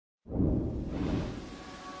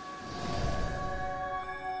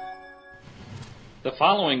The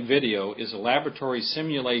following video is a laboratory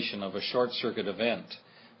simulation of a short circuit event.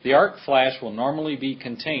 The arc flash will normally be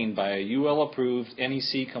contained by a UL-approved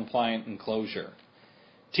NEC-compliant enclosure.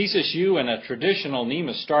 TeSys U and a traditional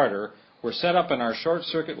NEMA starter were set up in our short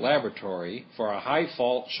circuit laboratory for a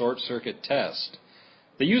high-fault short circuit test.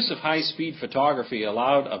 The use of high-speed photography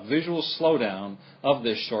allowed a visual slowdown of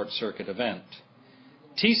this short circuit event.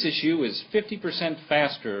 TeSys U is 50%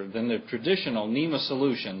 faster than the traditional NEMA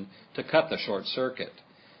solution to cut the short circuit.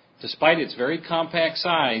 Despite its very compact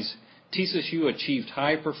size, TeSys U achieved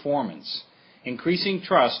high performance, increasing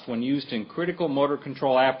trust when used in critical motor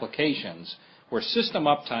control applications where system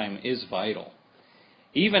uptime is vital.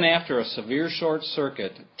 Even after a severe short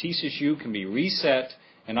circuit, TeSys U can be reset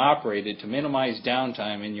and operated to minimize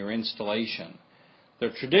downtime in your installation. The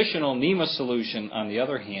traditional NEMA solution, on the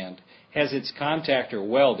other hand, has its contactor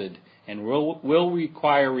welded and will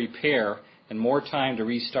require repair and more time to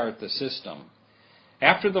restart the system.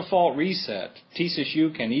 After the fault reset, TeSys U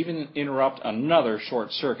can even interrupt another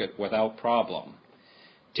short circuit without problem.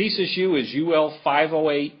 TeSys U is UL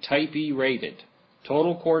 508 Type E rated,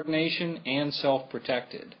 total coordination and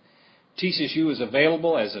self-protected. TeSys U is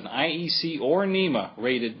available as an IEC or NEMA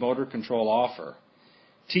rated motor control offer.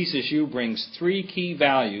 TeSys U brings three key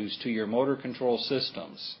values to your motor control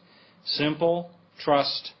systems: simple,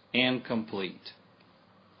 trust, and complete.